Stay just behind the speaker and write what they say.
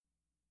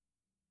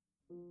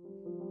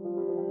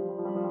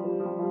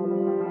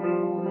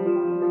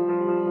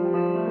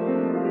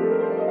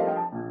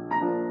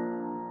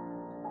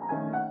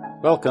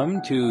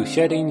Welcome to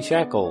Shedding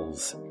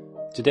Shackles.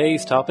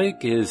 Today's topic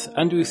is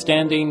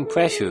understanding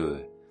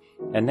pressure.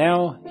 And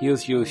now,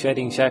 here's your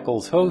Shedding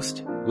Shackles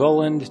host,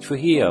 Roland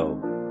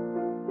Trujillo.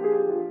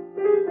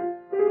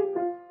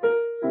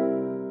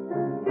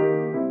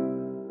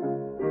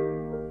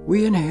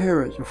 We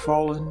inherit a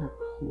fallen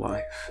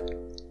life,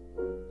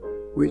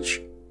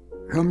 which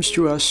comes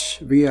to us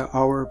via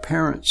our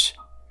parents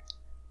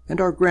and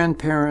our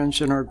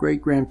grandparents and our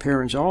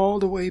great-grandparents all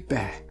the way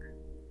back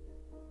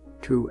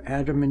to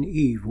Adam and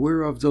Eve.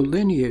 We're of the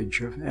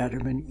lineage of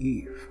Adam and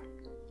Eve.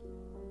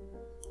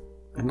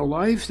 And the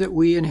life that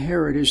we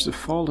inherit is the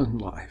fallen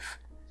life.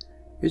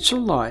 It's a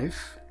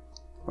life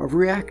of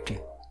reacting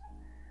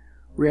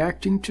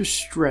to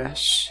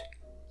stress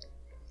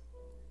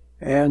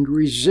and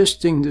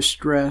resisting the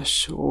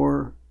stress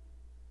or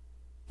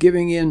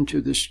giving in to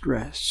the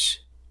stress.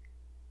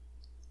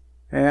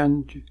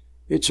 And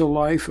it's a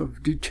life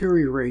of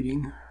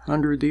deteriorating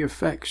under the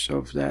effects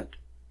of that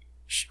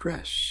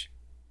stress.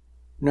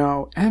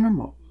 Now,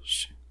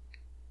 animals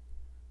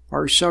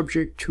are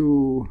subject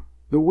to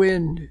the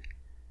wind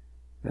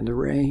and the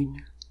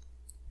rain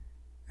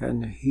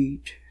and the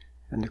heat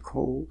and the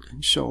cold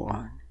and so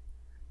on.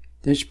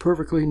 It's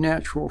perfectly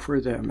natural for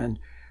them. And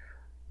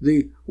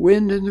the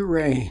wind and the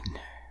rain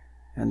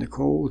and the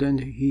cold and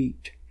the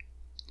heat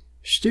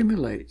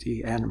stimulate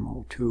the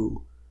animal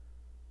to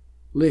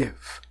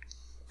live,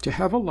 to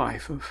have a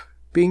life of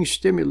being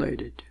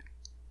stimulated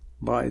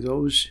by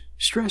those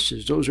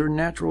stresses. Those are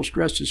natural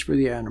stresses for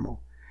the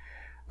animal.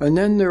 And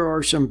then there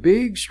are some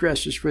big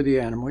stresses for the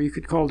animal. You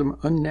could call them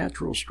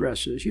unnatural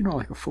stresses,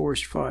 like a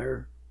forest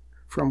fire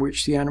from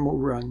which the animal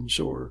runs,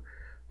 or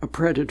a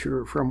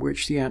predator from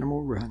which the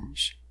animal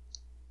runs.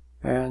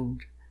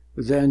 And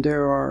then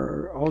there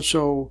are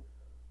also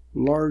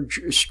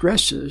large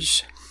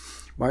stresses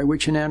by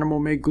which an animal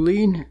may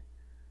glean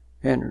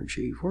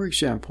energy. For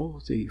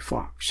example, the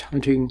fox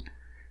hunting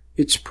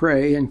its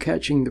prey and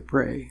catching the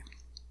prey.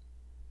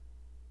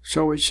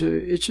 So it's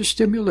a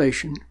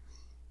stimulation,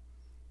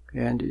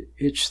 and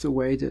it's the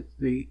way that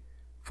the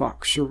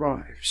fox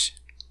survives.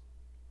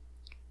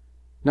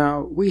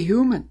 Now, we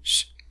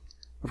humans,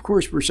 of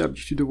course, we're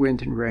subject to the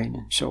wind and rain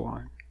and so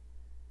on.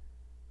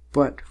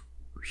 But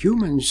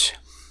humans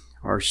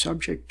are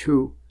subject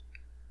to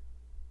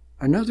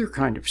another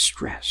kind of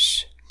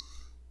stress,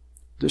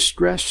 the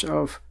stress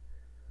of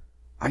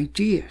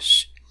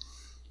ideas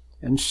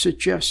and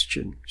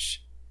suggestions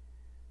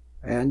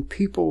and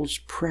people's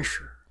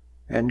pressure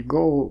and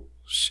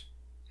goals.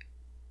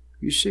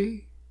 You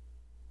see?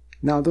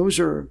 Now, those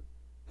are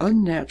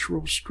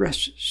unnatural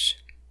stresses.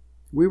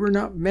 We were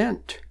not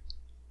meant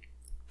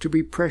to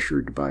be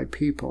pressured by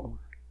people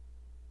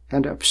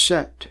and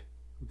upset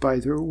by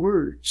their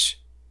words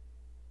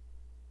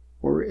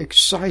or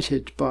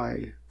excited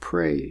by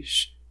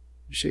praise,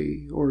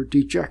 or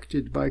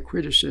dejected by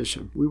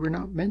criticism. We were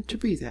not meant to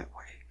be that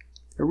way.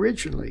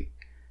 Originally,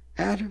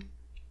 Adam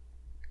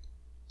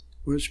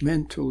was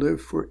meant to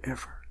live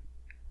forever.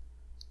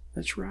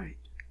 That's right.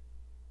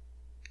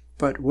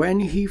 But when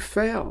he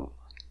failed,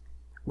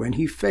 when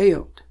he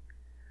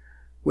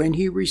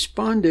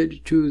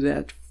responded to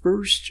that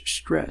first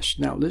stress,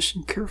 now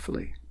listen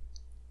carefully,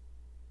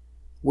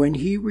 when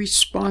he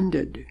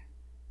responded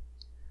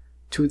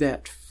to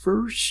that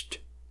first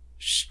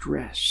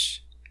stress,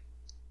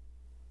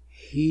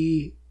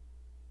 he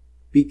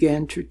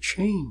began to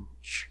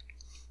change.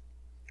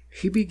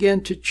 He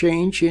began to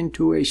change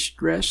into a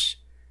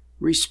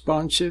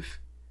stress-responsive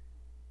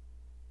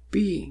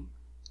being.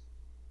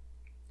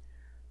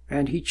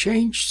 And he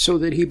changed so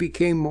that he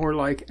became more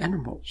like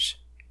animals.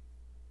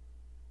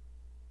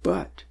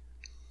 But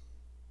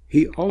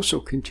he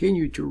also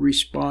continued to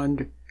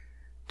respond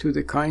to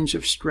the kinds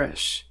of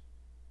stress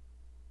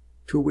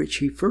to which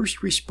he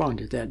first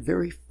responded, that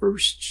very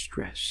first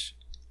stress.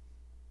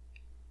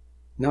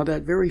 Now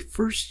that very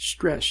first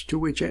stress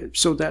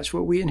so that's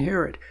what we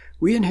inherit.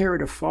 We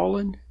inherit a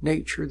fallen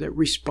nature that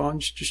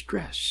responds to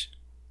stress.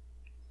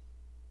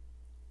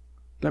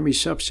 Let me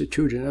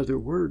substitute another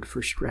word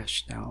for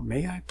stress now.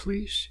 May I,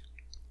 please?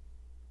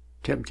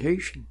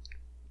 Temptation.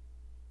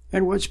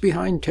 And what's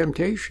behind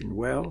temptation?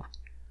 Well,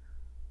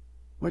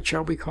 what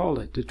shall we call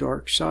it? The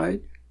dark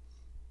side?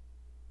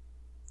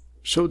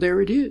 So there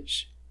it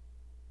is.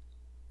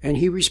 And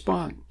he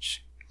responds.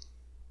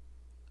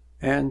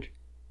 And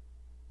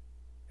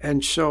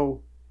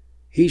so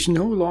he's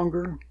no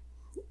longer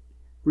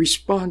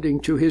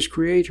responding to his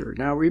Creator.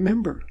 Now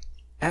remember,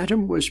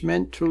 Adam was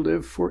meant to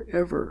live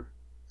forever.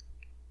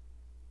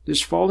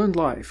 This fallen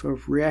life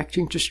of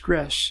reacting to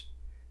stress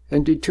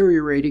and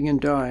deteriorating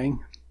and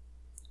dying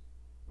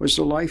was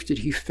the life that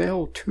he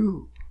fell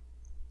to.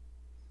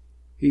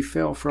 He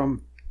fell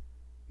from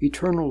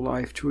eternal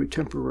life to a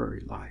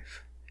temporary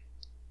life.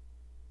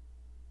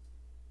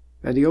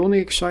 And the only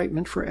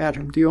excitement for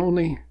Adam, the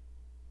only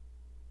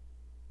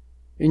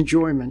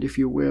enjoyment, if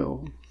you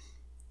will,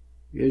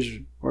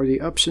 are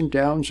the ups and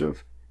downs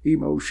of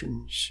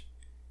emotions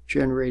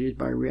generated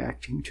by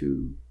reacting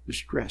to the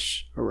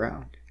stress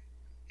around.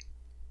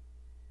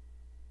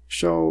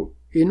 So,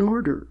 in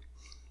order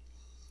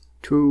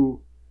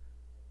to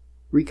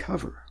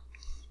recover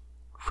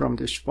from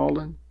this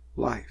fallen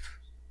life,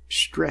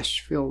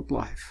 stress-filled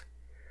life,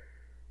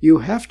 you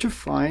have to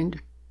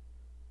find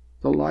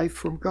the life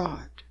from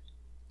God.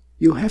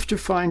 You have to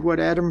find what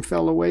Adam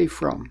fell away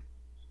from.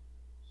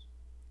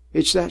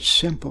 It's that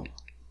simple.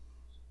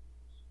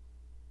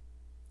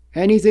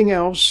 Anything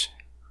else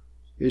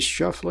is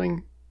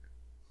shuffling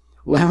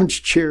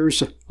lounge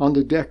chairs on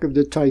the deck of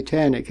the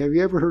Titanic. Have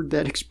you ever heard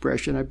that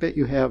expression? I bet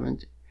you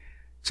haven't.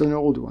 It's an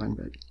old one,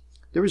 but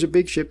there was a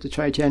big ship, the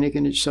Titanic,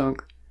 and it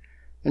sunk.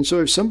 And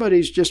so if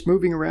somebody's just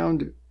moving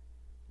around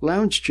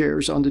lounge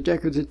chairs on the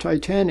deck of the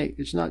Titanic,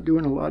 it's not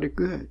doing a lot of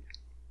good.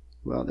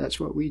 Well, that's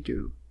what we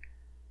do.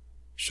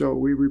 So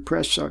we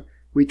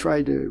we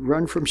try to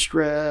run from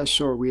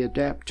stress, or we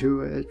adapt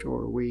to it,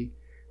 or we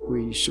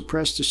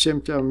suppress the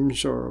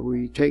symptoms, or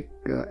we take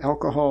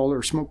alcohol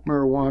or smoke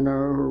marijuana,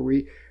 or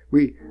we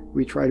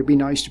try to be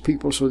nice to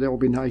people so they'll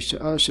be nice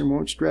to us and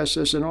won't stress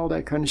us and all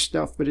that kind of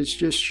stuff, but it's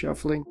just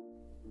shuffling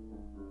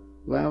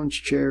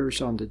lounge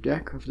chairs on the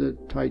deck of the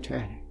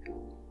Titanic.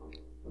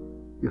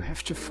 You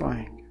have to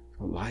find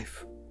a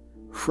life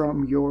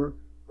from your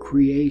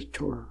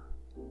Creator.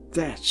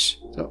 That's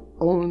the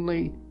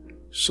only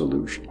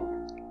solution.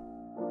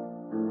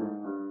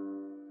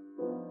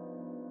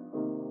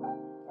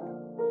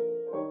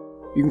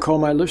 You can call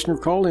my listener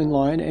call-in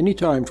line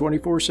anytime,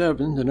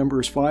 24/7. The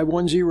number is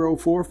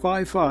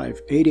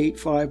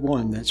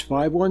 510-455-8851. That's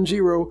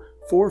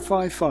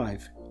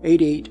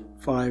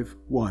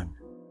 510-455-8851.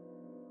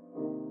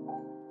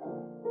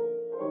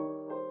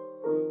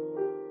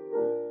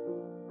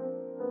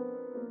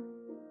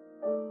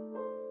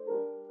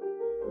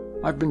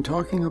 I've been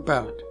talking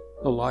about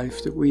the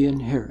life that we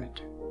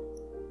inherit.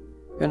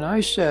 And I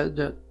said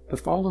that the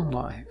fallen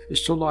life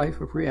is the life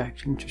of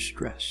reacting to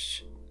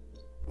stress.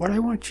 What I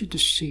want you to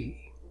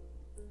see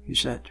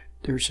is that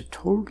there's a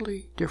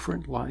totally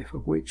different life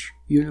of which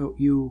you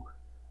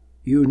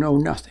know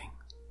nothing.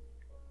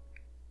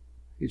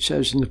 It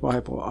says in the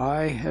Bible,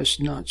 eye has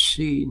not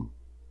seen,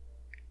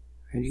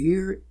 and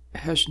ear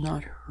has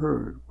not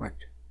heard what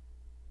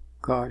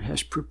God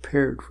has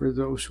prepared for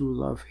those who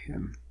love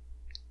Him.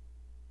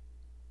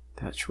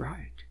 That's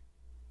right.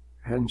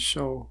 And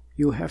so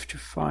you have to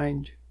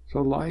find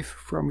the life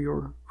from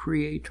your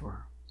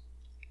Creator.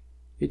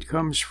 It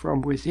comes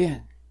from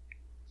within.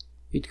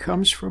 It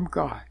comes from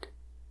God,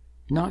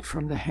 not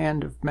from the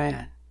hand of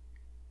man.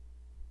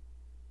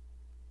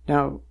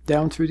 Now,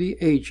 down through the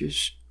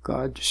ages,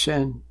 God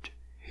sent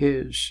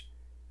His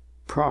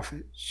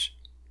prophets,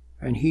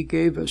 and He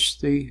gave us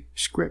the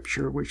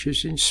Scripture, which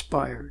is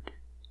inspired.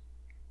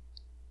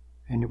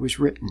 And it was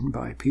written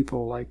by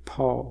people like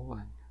Paul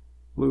and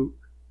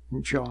Luke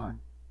and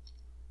John.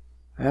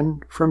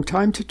 And from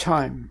time to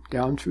time,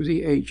 down through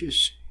the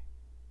ages,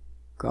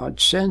 God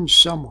sends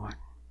someone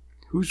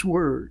whose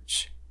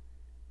words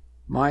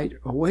might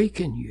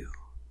awaken you.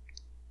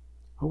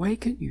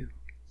 Awaken you.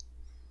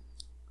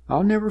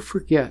 I'll never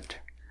forget,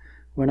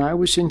 when I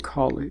was in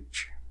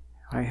college,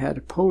 I had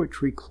a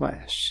poetry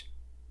class.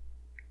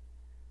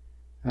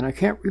 And I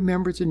can't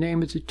remember the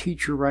name of the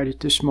teacher right at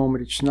this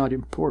moment. It's not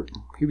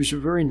important. He was a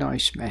very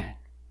nice man.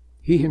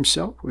 He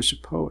himself was a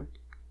poet.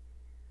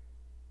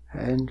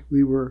 And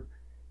we were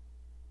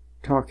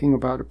talking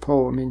about a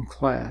poem in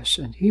class,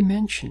 and he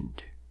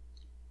mentioned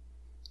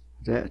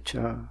that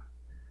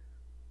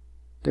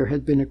there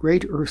had been a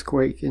great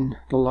earthquake in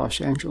the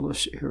Los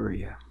Angeles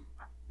area.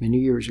 Many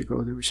years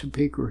ago, there was a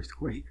big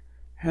earthquake.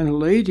 And a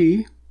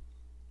lady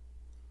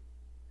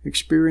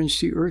experienced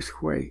the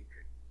earthquake.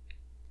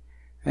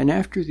 And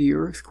after the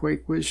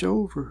earthquake was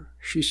over,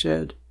 she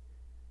said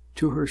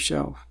to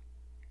herself,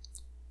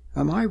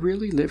 am I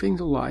really living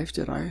the life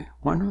that I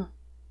want to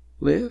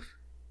live?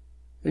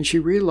 And she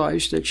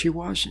realized that she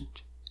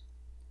wasn't.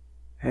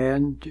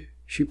 And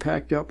she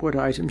packed up what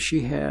items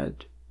she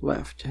had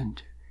left,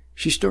 and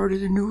she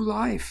started a new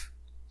life.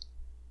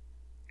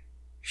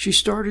 She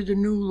started a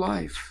new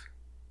life.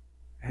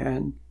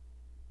 And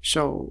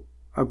so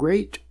a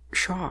great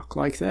shock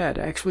like that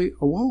actually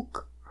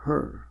awoke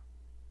her.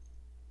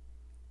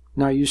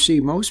 Now you see,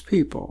 most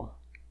people,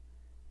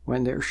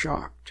 when they're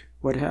shocked,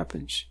 what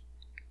happens?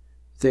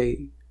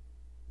 They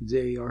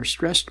are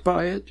stressed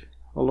by it,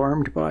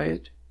 alarmed by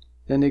it,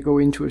 then they go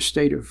into a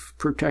state of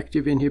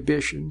protective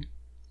inhibition.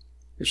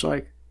 It's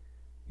like,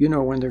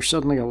 when there's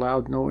suddenly a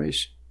loud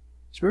noise.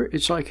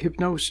 It's like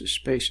hypnosis,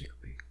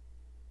 basically.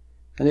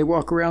 And they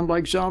walk around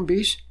like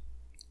zombies.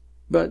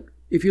 But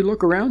if you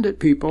look around at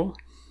people,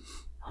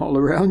 all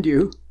around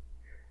you,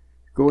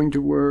 going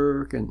to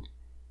work and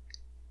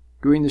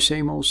doing the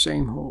same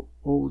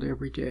old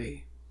every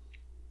day,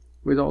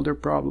 with all their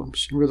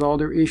problems and with all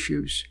their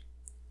issues,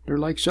 they're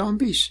like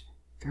zombies.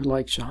 They're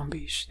like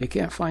zombies. They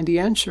can't find the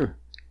answer.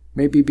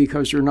 Maybe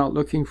because they're not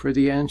looking for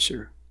the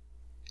answer.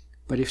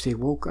 But if they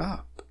woke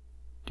up,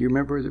 do you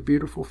remember the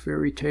beautiful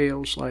fairy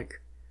tales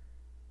like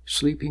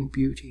Sleeping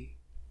Beauty?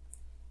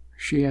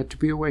 she had to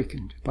be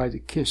awakened by the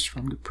kiss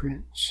from the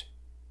prince.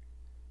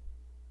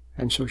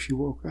 And so she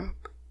woke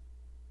up.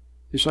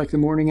 It's like the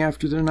morning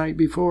after the night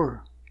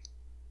before.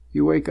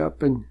 You wake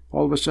up and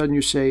all of a sudden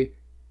you say,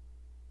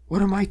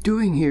 "What am I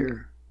doing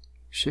here?"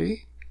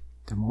 See?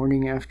 The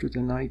morning after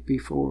the night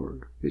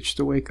before. It's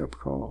the wake-up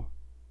call.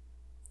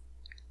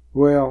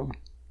 Well,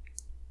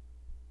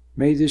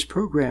 may this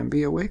program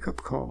be a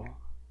wake-up call.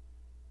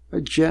 A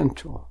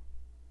gentle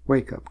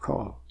wake-up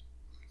call.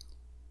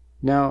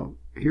 Now,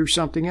 here's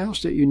something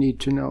else that you need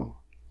to know.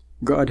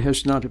 God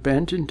has not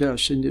abandoned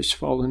us in this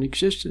fallen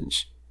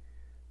existence.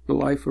 The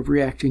life of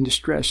reacting to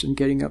stress and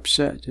getting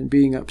upset and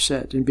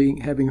being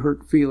having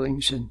hurt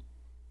feelings and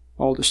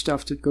all the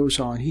stuff that goes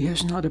on. He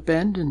has not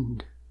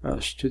abandoned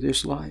us to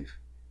this life.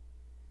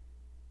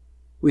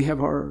 We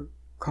have our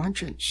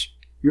conscience,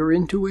 your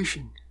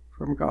intuition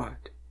from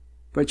God,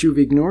 but you've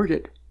ignored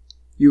it.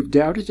 You've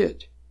doubted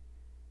it.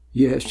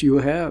 Yes, you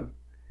have,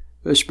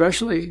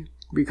 especially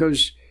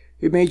because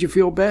it made you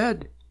feel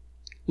bad.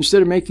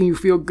 Instead of making you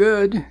feel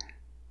good,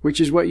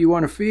 which is what you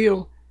want to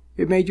feel,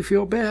 it made you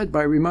feel bad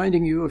by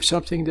reminding you of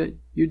something that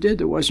you did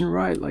that wasn't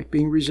right, like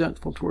being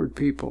resentful toward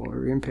people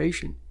or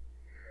impatient.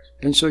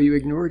 And so you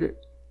ignored it.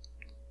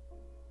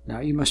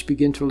 Now you must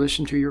begin to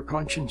listen to your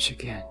conscience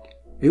again.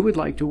 It would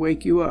like to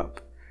wake you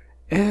up,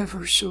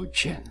 ever so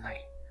gently,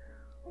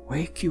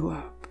 wake you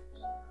up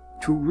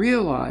to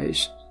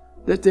realize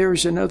that there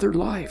is another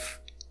life,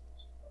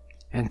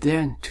 and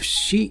then to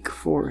seek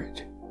for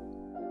it.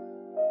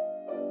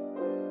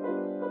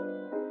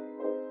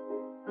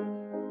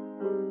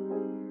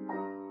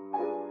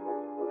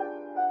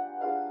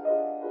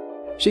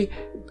 See,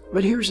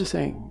 but here's the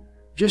thing.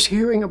 Just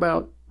hearing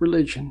about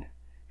religion,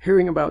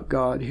 hearing about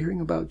God, hearing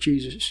about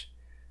Jesus,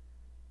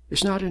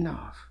 is not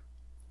enough.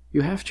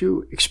 You have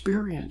to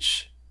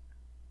experience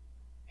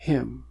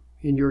Him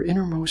in your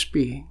innermost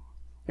being.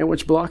 And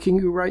what's blocking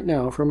you right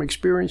now from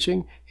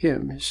experiencing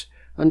Him is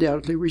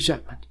undoubtedly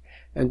resentment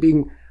and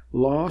being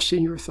lost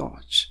in your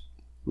thoughts,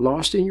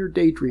 lost in your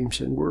daydreams,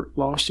 and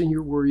lost in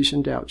your worries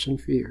and doubts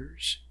and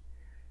fears.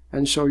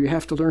 And so you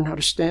have to learn how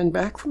to stand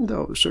back from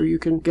those so you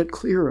can get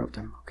clear of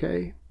them,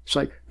 okay? It's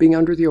like being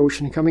under the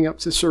ocean and coming up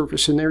to the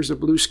surface, and there's the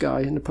blue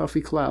sky and the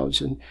puffy clouds,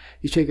 and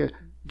you take a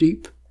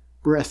deep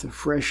breath of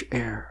fresh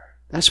air.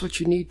 That's what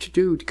you need to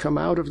do to come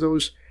out of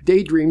those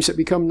daydreams that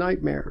become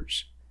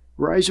nightmares.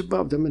 Rise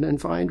above them and then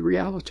find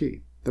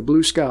reality, the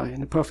blue sky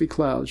and the puffy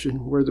clouds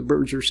and where the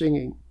birds are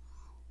singing.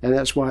 And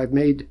that's why I've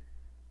made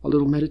a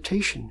little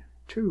meditation,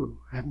 too.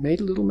 I've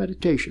made a little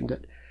meditation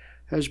that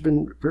has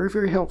been very,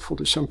 very helpful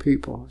to some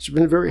people. It's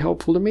been very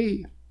helpful to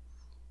me.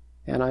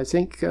 And I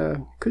think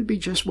could be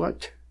just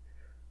what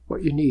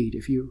you need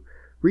if you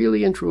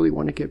really and truly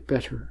want to get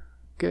better,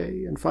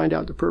 okay? And find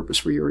out the purpose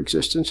for your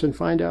existence and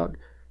find out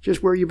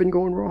just where you've been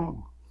going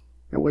wrong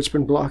and what's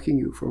been blocking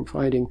you from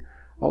finding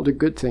all the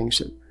good things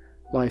that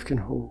life can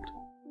hold.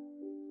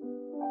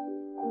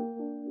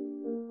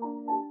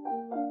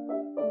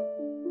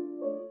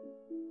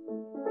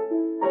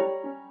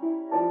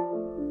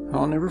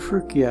 I'll never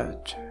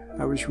forget,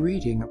 I was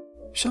reading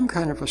some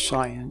kind of a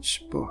science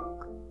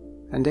book,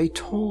 and they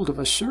told of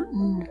a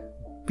certain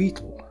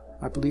beetle,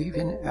 I believe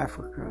in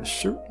Africa, a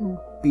certain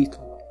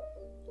beetle,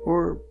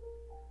 or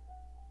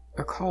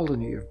a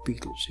colony of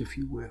beetles, if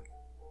you will,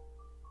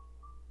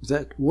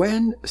 that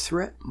when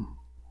threatened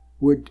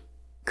would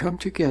come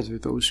together,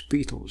 those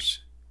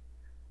beetles,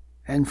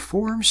 and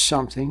form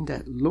something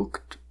that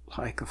looked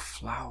like a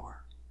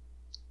flower.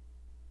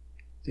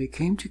 They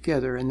came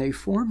together and they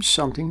formed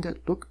something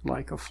that looked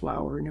like a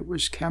flower, and it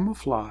was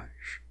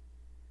camouflage,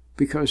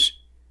 because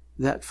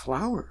that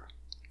flower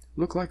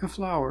looked like a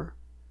flower,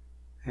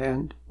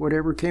 and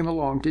whatever came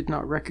along did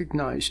not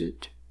recognize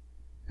it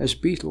as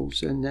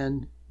beetles and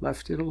then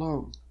left it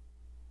alone.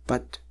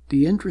 But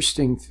the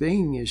interesting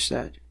thing is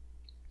that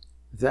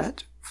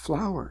that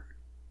flower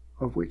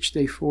of which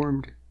they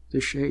formed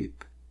the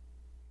shape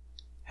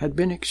had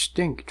been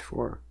extinct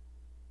for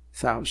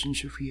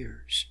thousands of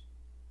years.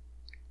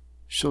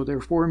 So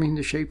they're forming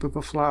the shape of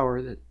a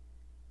flower that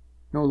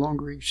no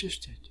longer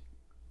existed.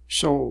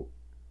 So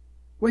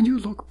when you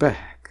look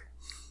back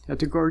at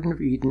the Garden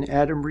of Eden,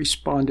 Adam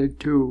responded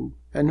to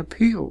an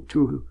appeal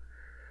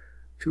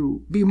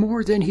to be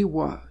more than he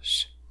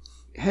was.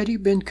 Had he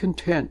been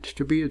content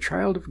to be a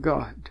child of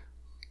God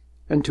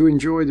and to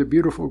enjoy the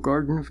beautiful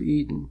Garden of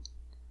Eden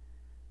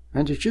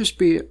and to just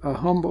be a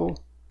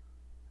humble,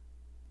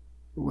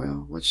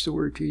 well, what's the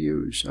word to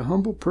use? A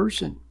humble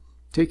person,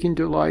 taking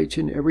delight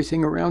in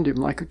everything around him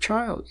like a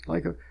child,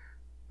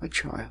 a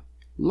child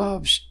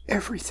loves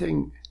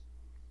everything.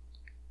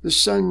 The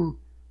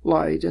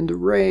sunlight and the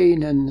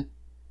rain and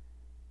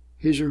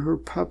his or her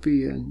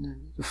puppy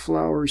and the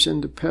flowers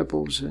and the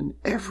pebbles and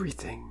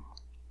everything.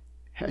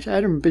 Had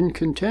Adam been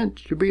content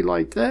to be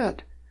like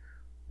that,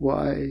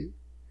 why,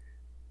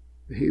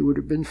 he would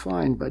have been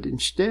fine. But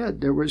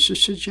instead, there was a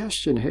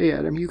suggestion, hey,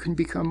 Adam, you can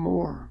become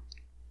more.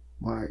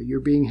 Why, you're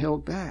being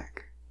held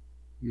back.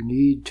 You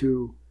need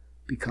to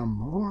become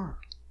more.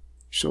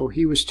 So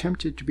he was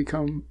tempted to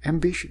become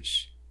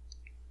ambitious.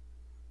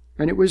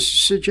 And it was a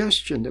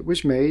suggestion that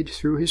was made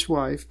through his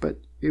wife,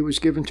 but it was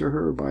given to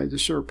her by the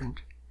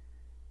serpent.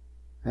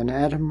 And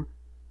Adam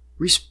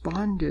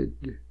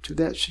responded to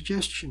that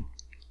suggestion.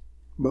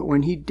 But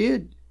when he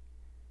did,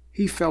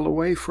 he fell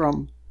away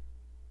from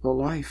the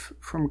life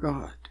from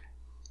God.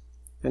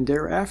 And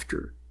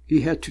thereafter,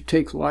 he had to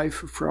take life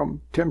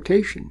from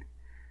temptation,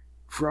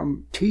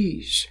 from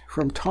tease,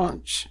 from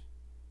taunts,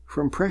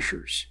 from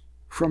pressures,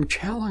 from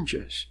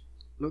challenges.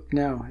 Look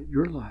now at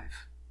your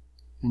life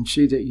and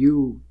see that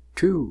you,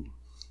 too,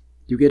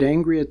 you get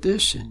angry at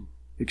this and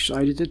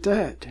excited at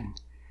that, and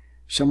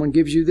someone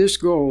gives you this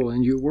goal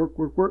and you work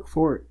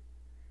for it,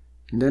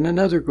 and then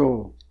another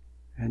goal,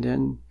 and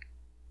then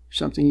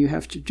something you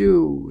have to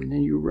do, and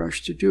then you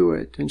rush to do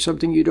it, and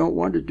something you don't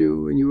want to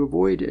do, and you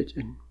avoid it,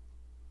 and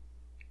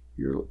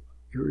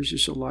yours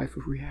is a life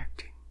of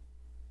reacting.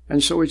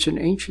 And so it's an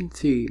ancient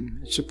theme.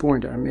 It's the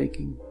point I'm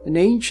making. An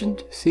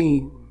ancient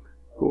theme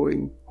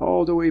going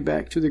all the way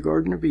back to the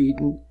Garden of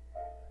Eden.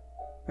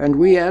 And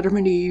we Adam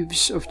and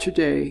Eves of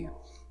today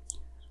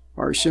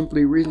are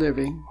simply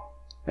reliving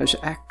as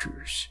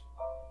actors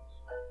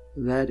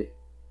that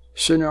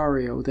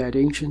scenario, that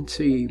ancient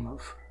theme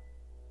of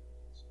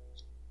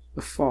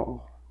the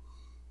fall.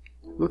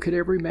 Look at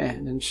every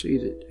man and see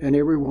that, and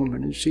every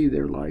woman and see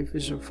their life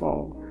is a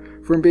fall.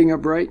 From being a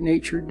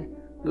bright-natured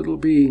little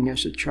being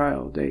as a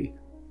child, they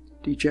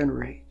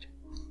degenerate.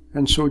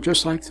 And so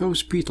just like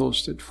those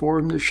petals that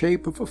form the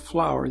shape of a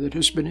flower that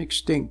has been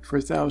extinct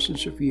for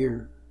thousands of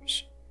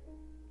years,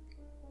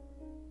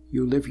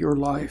 you live your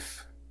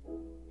life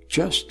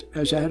just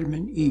as Adam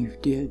and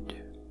Eve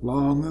did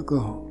long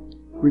ago,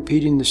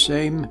 repeating the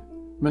same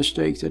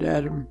mistake that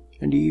Adam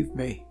and Eve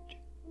made.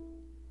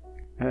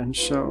 And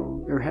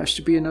so there has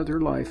to be another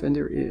life, and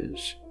there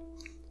is.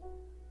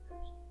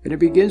 And it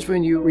begins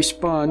when you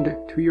respond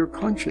to your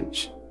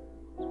conscience,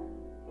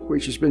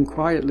 which has been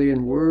quietly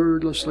and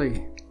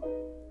wordlessly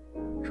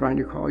trying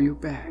to call you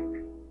back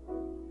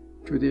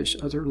to this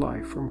other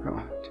life from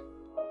God.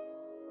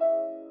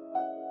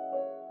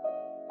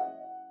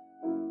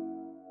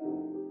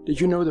 Did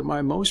you know that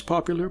my most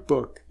popular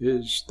book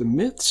is The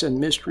Myths and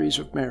Mysteries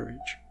of Marriage?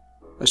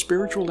 A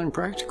spiritual and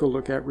practical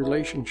look at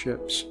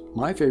relationships.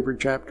 My favorite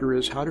chapter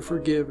is How to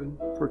Forgive and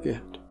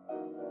Forget.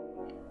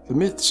 The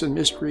Myths and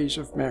Mysteries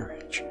of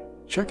Marriage.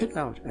 Check it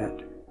out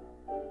at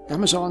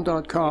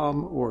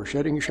Amazon.com or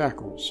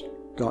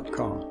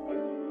SheddingShackles.com.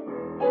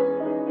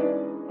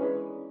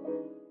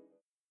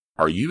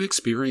 Are you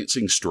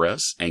experiencing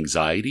stress,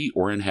 anxiety,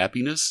 or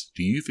unhappiness?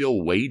 Do you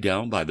feel weighed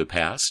down by the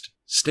past?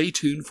 Stay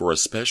tuned for a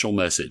special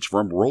message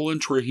from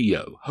Roland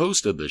Trujillo,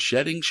 host of the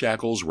Shedding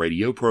Shackles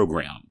radio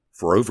program.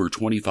 For over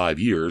 25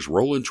 years,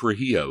 Roland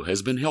Trujillo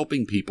has been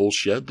helping people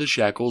shed the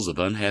shackles of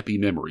unhappy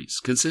memories,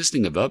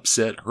 consisting of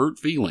upset, hurt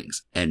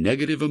feelings, and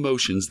negative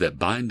emotions that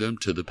bind them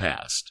to the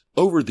past.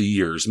 Over the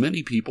years,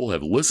 many people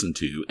have listened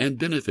to and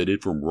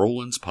benefited from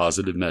Roland's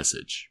positive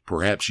message.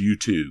 Perhaps you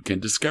too can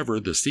discover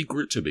the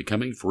secret to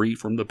becoming free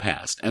from the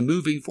past and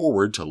moving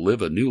forward to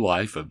live a new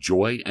life of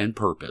joy and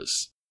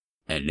purpose.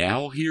 And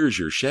now, here's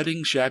your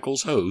Shedding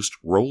Shackles host,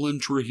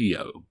 Roland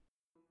Trujillo.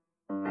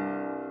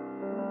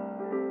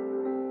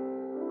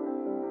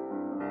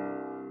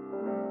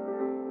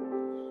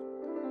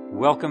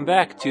 Welcome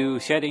back to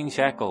Shedding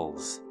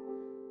Shackles.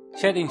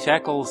 Shedding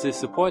Shackles is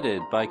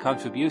supported by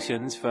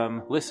contributions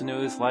from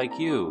listeners like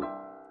you.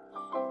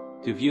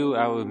 To view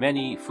our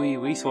many free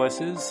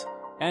resources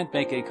and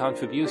make a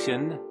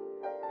contribution,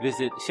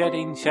 visit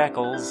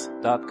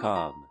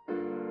SheddingShackles.com.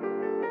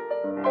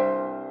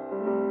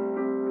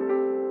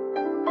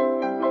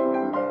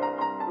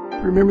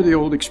 Remember the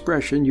old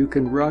expression, you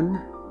can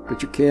run,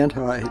 but you can't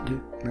hide.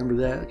 Remember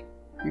that?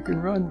 You can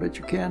run, but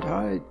you can't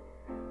hide.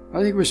 I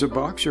think it was a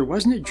boxer.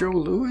 Wasn't it Joe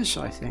Louis,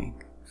 I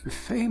think? The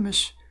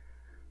famous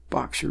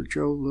boxer,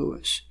 Joe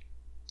Louis.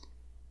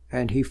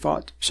 And he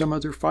fought some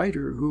other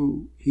fighter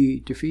who he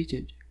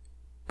defeated.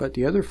 But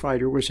the other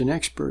fighter was an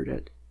expert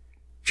at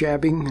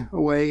jabbing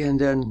away and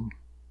then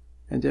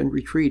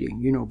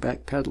retreating,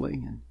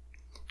 backpedaling and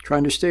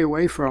trying to stay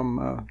away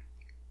from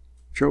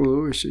Joe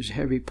Louis's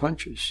heavy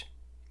punches.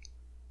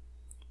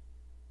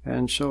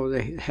 And so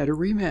they had a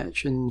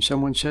rematch, and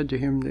someone said to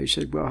him, they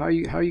said, well, how are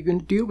you going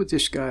to deal with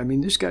this guy? I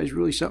mean, this guy's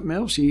really something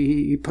else.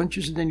 He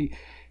punches and then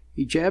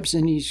he jabs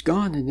and he's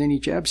gone, and then he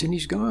jabs and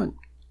he's gone.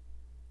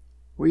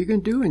 What are you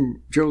going to do?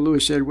 And Joe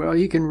Louis said, well,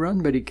 he can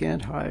run, but he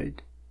can't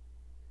hide.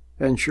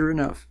 And sure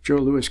enough, Joe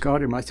Louis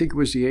caught him. I think it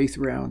was the 8th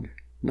round.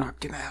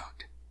 Knocked him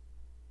out.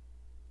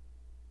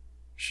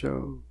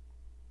 So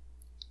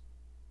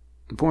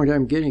the point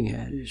I'm getting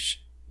at is,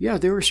 yeah,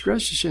 there are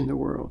stresses in the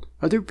world.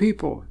 Other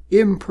people,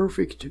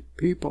 imperfect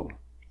people,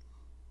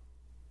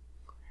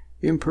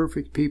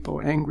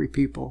 angry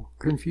people,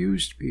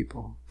 confused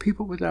people,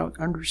 people without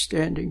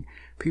understanding,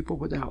 people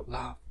without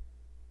love.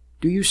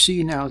 Do you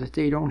see now that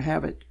they don't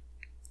have it?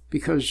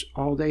 Because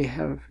all they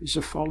have is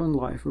a fallen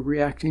life of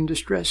reacting to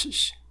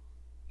stresses.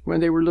 When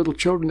they were little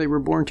children, they were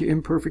born to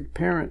imperfect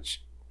parents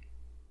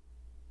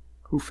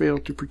who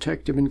failed to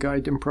protect them and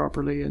guide them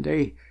properly, and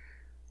they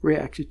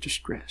reacted to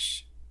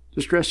stress.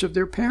 The stress of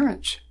their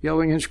parents,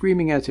 yelling and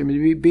screaming at them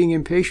and being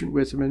impatient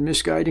with them and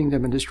misguiding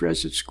them, and the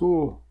stress at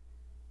school,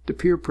 the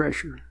peer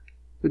pressure,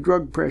 the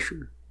drug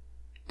pressure,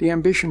 the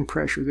ambition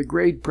pressure, the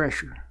grade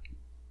pressure.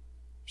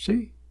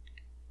 See?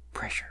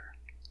 Pressure.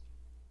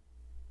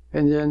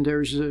 And then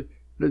there's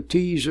the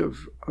tease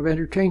of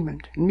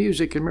entertainment and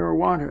music and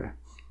marijuana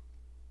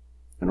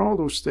and all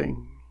those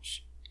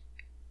things.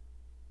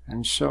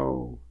 And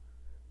so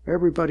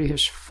everybody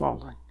has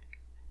fallen.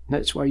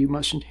 That's why you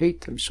mustn't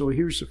hate them. So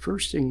here's the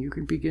first thing you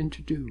can begin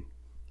to do.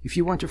 If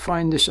you want to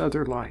find this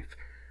other life,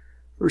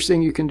 first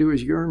thing you can do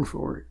is yearn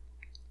for it.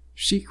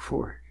 Seek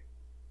for it.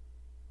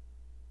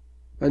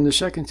 And the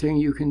second thing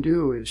you can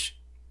do is,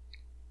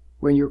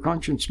 when your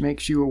conscience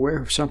makes you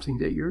aware of something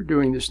that you're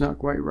doing that's not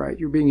quite right,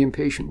 you're being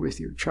impatient with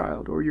your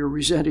child, or you're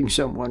resenting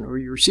someone, or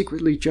you're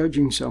secretly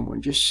judging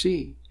someone, just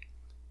see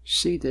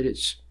that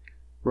it's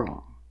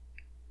wrong.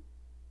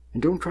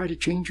 And don't try to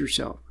change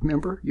yourself.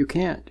 Remember, you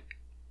can't.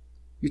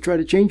 You try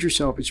to change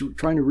yourself, it's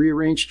trying to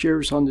rearrange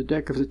chairs on the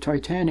deck of the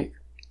Titanic.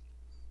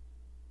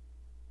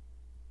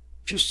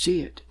 Just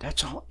see it.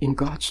 That's all in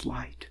God's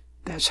light.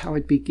 That's how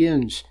it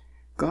begins.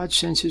 God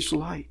sends His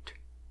light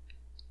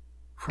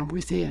from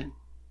within.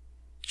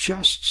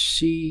 Just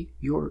see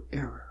your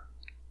error.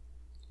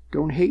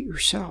 Don't hate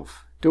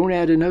yourself. Don't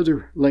add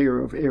another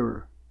layer of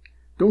error.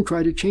 Don't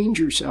try to change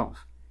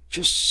yourself.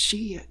 Just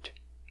see it.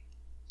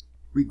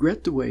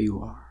 Regret the way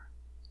you are.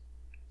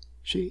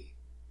 See?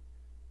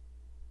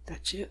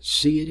 That's it.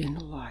 See it in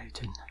the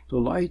light. And the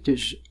light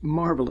is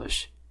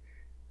marvelous.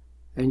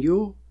 And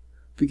you'll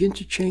begin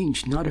to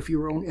change, not of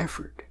your own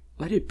effort.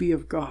 Let it be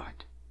of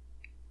God.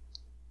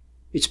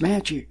 It's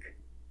magic.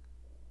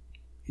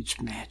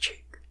 It's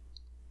magic.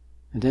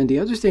 And then the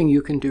other thing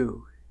you can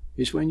do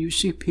is when you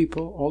see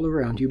people all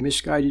around you,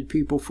 misguided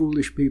people,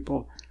 foolish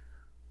people,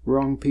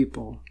 wrong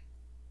people,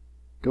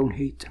 don't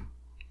hate them.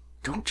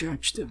 Don't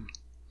judge them.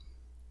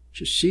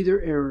 Just see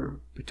their error,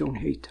 but don't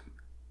hate them.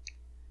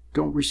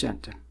 Don't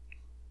resent them.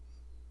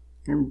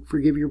 And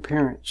forgive your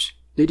parents.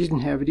 They didn't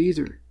have it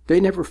either. They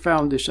never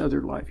found this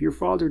other life. Your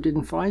father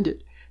didn't find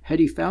it. Had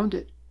he found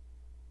it,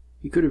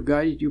 he could have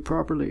guided you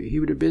properly. He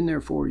would have been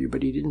there for you,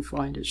 but he didn't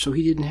find it, so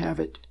he didn't have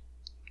it.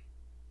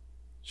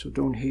 So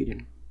don't hate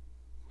him.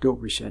 Don't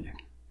resent him.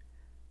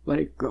 Let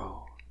it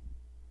go.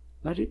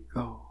 Let it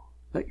go.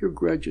 Let your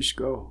grudges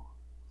go.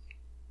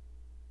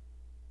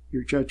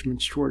 Your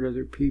judgments toward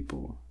other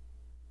people.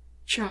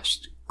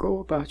 Just go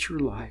about your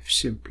life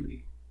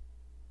simply.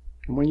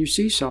 And when you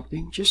see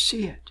something, just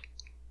see it.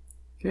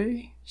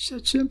 Okay? It's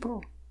that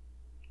simple.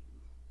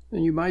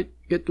 And you might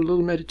get the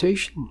little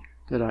meditation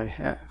that I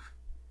have.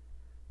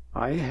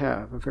 I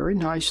have a very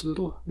nice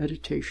little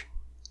meditation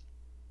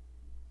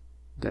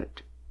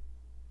that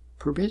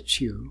permits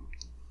you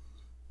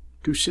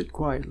to sit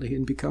quietly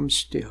and become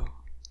still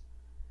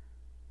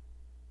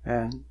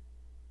and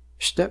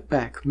step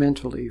back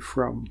mentally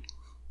from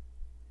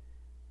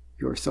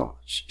your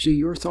thoughts. See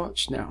your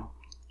thoughts now.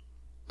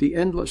 The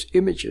endless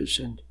images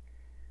and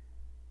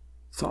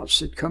thoughts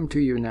that come to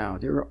you now,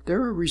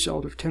 they're a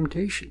result of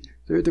temptation.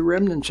 They're the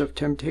remnants of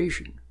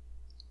temptation.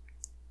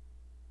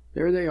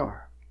 There they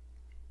are.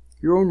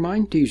 Your own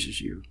mind teases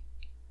you.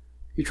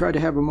 You try to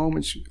have a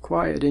moment's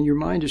quiet, and your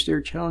mind is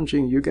there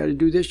challenging you. You got to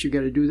do this, you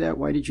got to do that.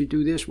 Why did you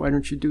do this? Why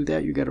don't you do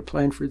that? You got to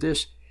plan for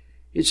this.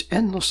 It's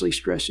endlessly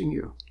stressing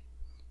you.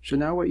 So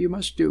now what you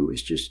must do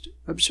is just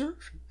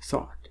observe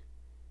thought.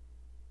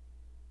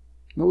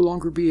 No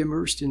longer be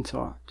immersed in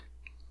thought.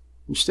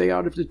 And stay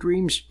out of the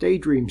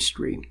daydream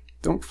stream.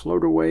 Don't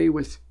float away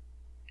with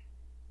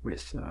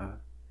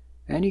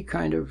any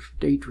kind of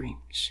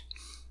daydreams.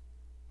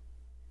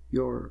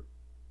 Your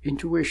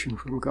intuition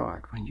from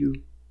God, when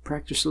you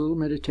practice a little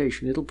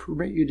meditation, it'll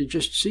permit you to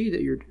just see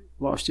that you're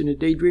lost in a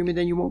daydream, and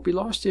then you won't be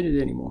lost in it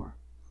anymore.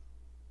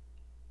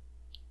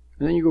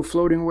 And then you go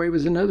floating away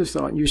with another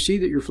thought, and you see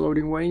that you're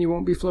floating away, and you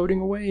won't be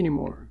floating away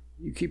anymore.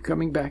 You keep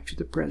coming back to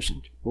the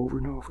present, over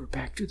and over,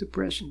 back to the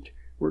present,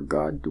 where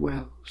God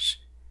dwells,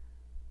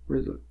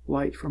 where the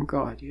light from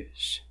God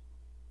is.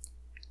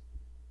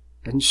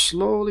 And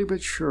slowly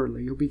but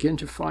surely you'll begin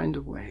to find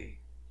a way.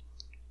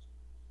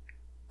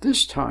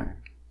 This time,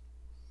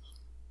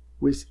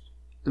 with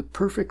the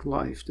perfect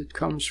life that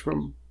comes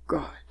from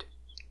God.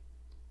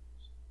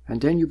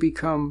 And then you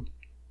become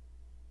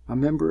a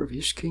member of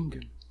His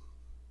kingdom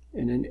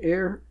and an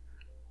heir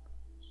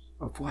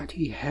of what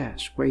He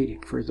has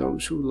waiting for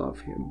those who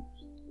love Him.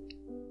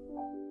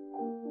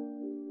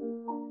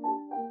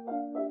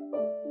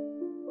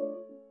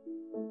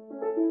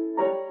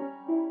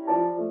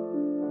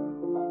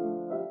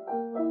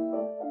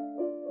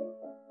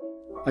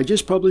 I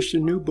just published a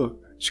new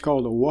book. It's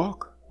called A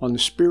Walk on the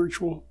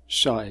Spiritual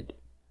Side.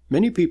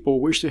 Many people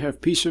wish to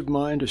have peace of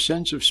mind, a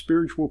sense of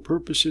spiritual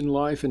purpose in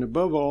life, and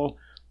above all,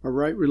 a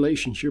right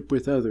relationship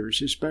with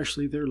others,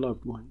 especially their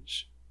loved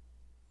ones.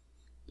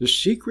 The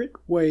secret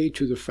way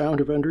to the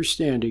fount of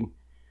understanding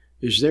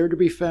is there to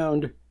be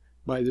found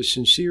by the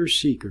sincere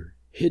seeker,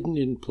 hidden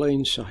in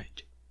plain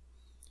sight.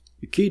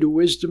 The key to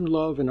wisdom,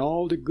 love, and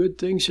all the good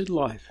things in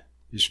life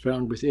is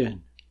found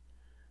within.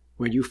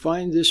 When you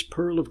find this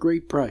pearl of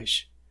great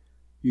price,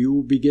 you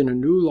will begin a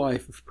new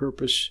life of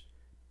purpose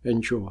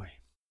and joy.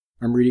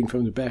 I'm reading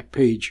from the back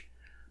page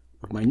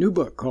of my new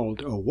book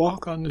called A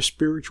Walk on the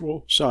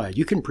Spiritual Side.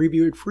 You can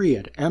preview it free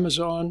at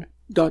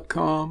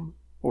Amazon.com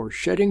or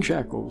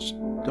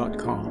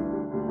SheddingShackles.com.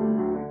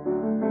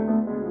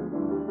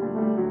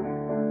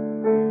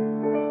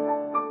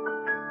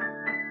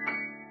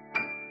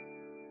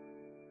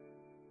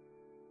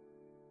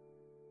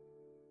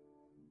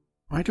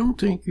 I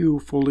don't think you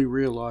fully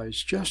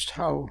realize just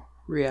how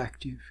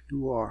reactive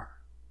you are.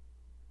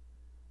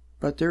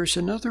 But there's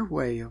another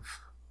way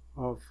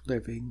of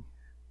living,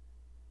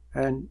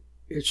 and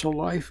it's a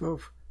life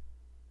of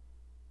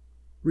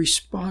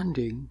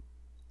responding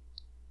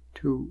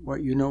to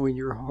what you know in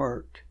your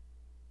heart.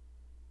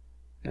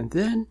 And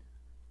then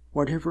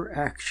whatever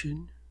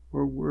action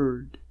or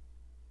word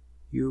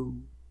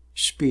you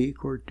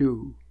speak or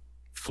do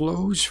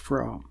flows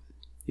from,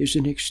 is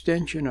an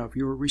extension of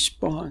your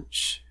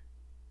response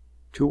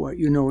to what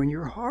you know in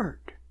your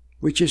heart,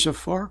 which is a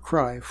far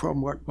cry from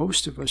what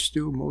most of us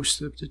do most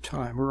of the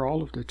time, or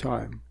all of the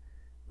time,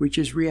 which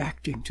is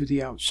reacting to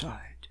the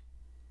outside.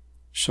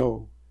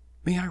 So,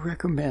 may I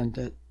recommend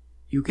that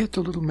you get the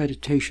little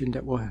meditation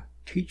that will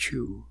teach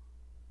you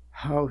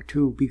how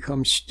to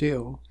become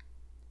still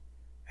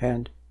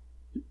and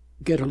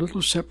get a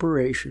little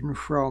separation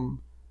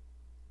from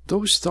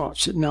those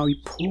thoughts that now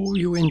pull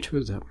you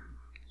into them,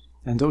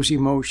 and those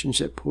emotions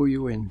that pull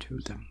you into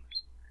them.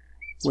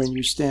 When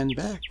you stand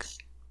back,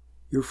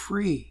 you're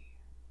free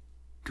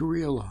to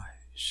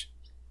realize.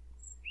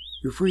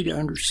 You're free to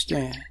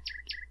understand.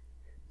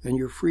 And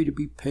you're free to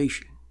be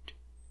patient.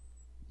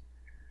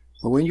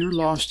 But when you're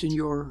lost in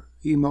your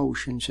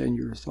emotions and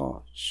your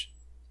thoughts,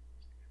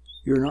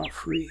 you're not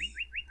free.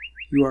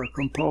 You are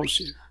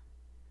compulsive.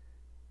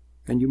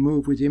 And you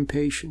move with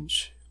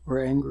impatience or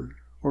anger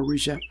or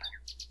resentment.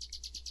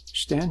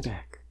 Stand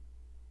back,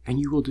 and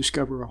you will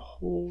discover a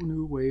whole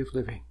new way of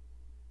living.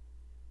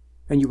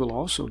 And you will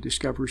also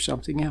discover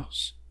something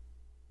else.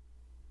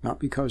 Not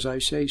because I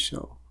say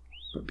so,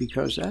 but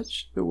because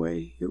that's the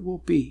way it will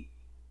be.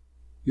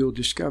 You'll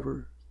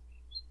discover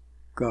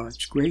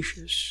God's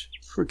gracious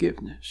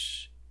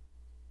forgiveness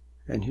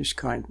and His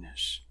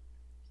kindness.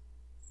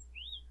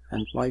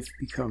 And life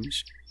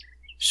becomes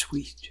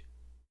sweet.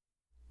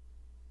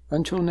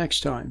 Until next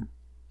time,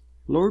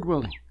 Lord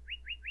willing,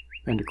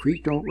 and the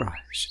creek don't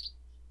rise.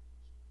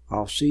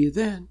 I'll see you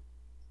then.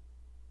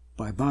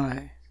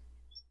 Bye-bye.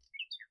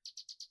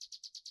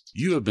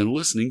 You have been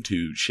listening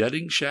to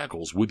Shedding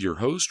Shackles with your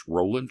host,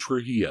 Roland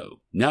Trujillo.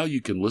 Now you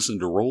can listen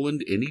to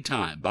Roland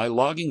anytime by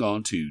logging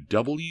on to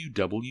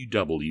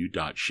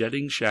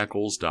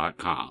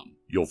www.SheddingShackles.com.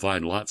 You'll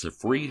find lots of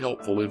free,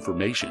 helpful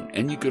information,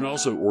 and you can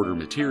also order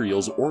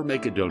materials or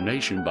make a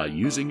donation by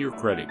using your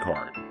credit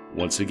card.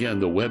 Once again,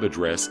 the web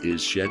address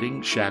is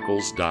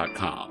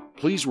SheddingShackles.com.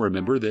 Please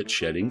remember that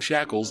Shedding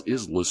Shackles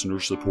is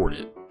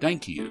listener-supported.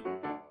 Thank you.